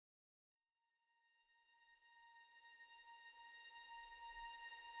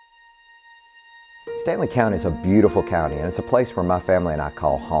Stanly County is a beautiful county, and it's a place where my family and I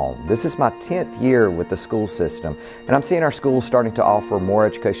call home. This is my 10th year with the school system, and I'm seeing our schools starting to offer more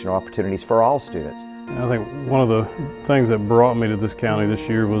educational opportunities for all students. I think one of the things that brought me to this county this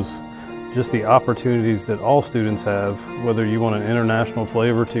year was just the opportunities that all students have, whether you want an international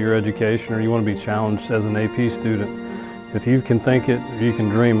flavor to your education or you want to be challenged as an AP student. If you can think it, or you can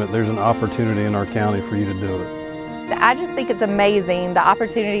dream it, there's an opportunity in our county for you to do it. I just think it's amazing the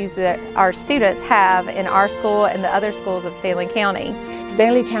opportunities that our students have in our school and the other schools of Stanly County.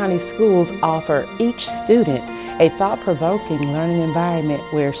 Stanly County schools offer each student a thought-provoking learning environment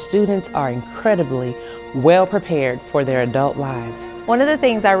where students are incredibly well prepared for their adult lives. One of the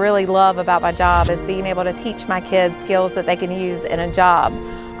things I really love about my job is being able to teach my kids skills that they can use in a job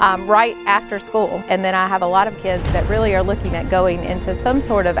right after school. And then I have a lot of kids that really are looking at going into some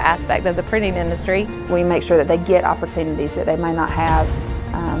sort of aspect of the printing industry. We make sure that they get opportunities that they may not have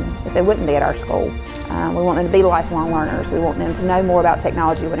if they wouldn't be at our school. We want them to be lifelong learners. We want them to know more about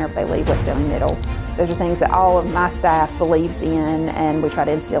technology whenever they leave West Stanly Middle. Those are things that all of my staff believes in, and we try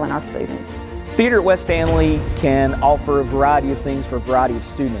to instill in our students. Theater at West Stanly can offer a variety of things for a variety of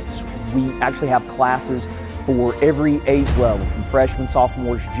students. We actually have classes for every age level, from freshmen,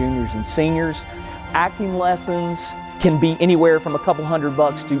 sophomores, juniors, and seniors. Acting lessons can be anywhere from a couple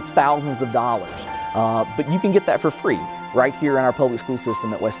 $100 to thousands of dollars. But you can get that for free right here in our public school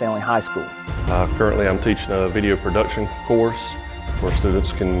system at West Stanly High School. Currently I'm teaching a video production course where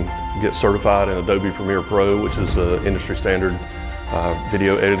students can get certified in Adobe Premiere Pro, which is an industry standard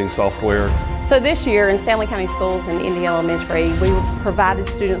video editing software. So this year in Stanly County Schools and Indy Elementary, we provided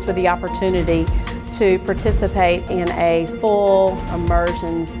students with the opportunity to participate in a full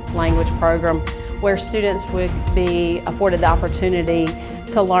immersion language program where students would be afforded the opportunity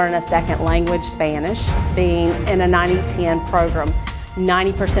to learn a second language, Spanish, being in a 90-10 program.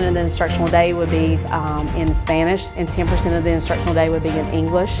 90% of the instructional day would be in Spanish and 10% of the instructional day would be in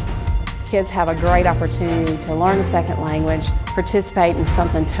English. Kids have a great opportunity to learn a second language, participate in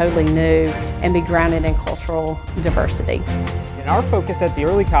something totally new, and be grounded in cultural diversity. And our focus at the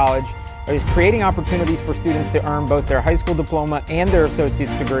early college is creating opportunities for students to earn both their high school diploma and their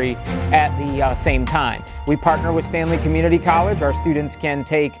associate's degree at the same time. We partner with Stanly Community College. Our students can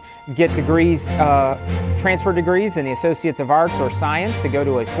get degrees, transfer degrees in the Associates of Arts or Science to go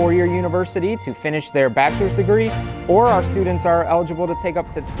to a four-year university to finish their bachelor's degree, or our students are eligible to take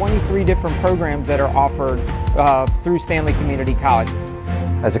up to 23 different programs that are offered through Stanly Community College.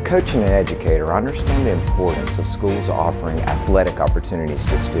 As a coach and an educator, I understand the importance of schools offering athletic opportunities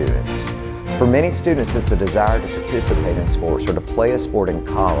to students. For many students, it's the desire to participate in sports or to play a sport in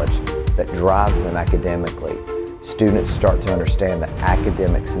college that drives them academically. Students start to understand that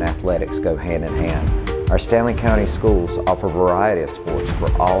academics and athletics go hand in hand. Our Stanly County schools offer a variety of sports for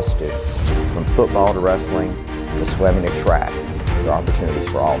all students, from football to wrestling to swimming to track. There are opportunities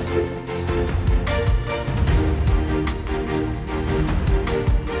for all students.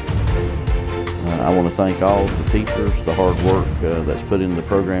 I want to thank all the teachers, the hard work that's put into the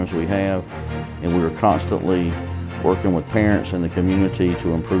programs we have, and we are constantly working with parents in the community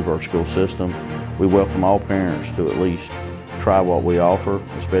to improve our school system. We welcome all parents to at least try what we offer,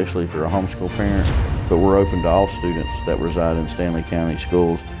 especially if you're a homeschool parent, but we're open to all students that reside in Stanly County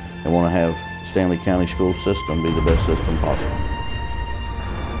schools and want to have Stanly County school system be the best system possible.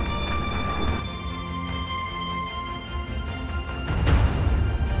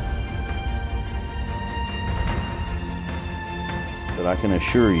 But I can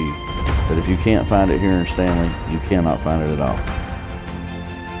assure you that if you can't find it here in Stanly, you cannot find it at all.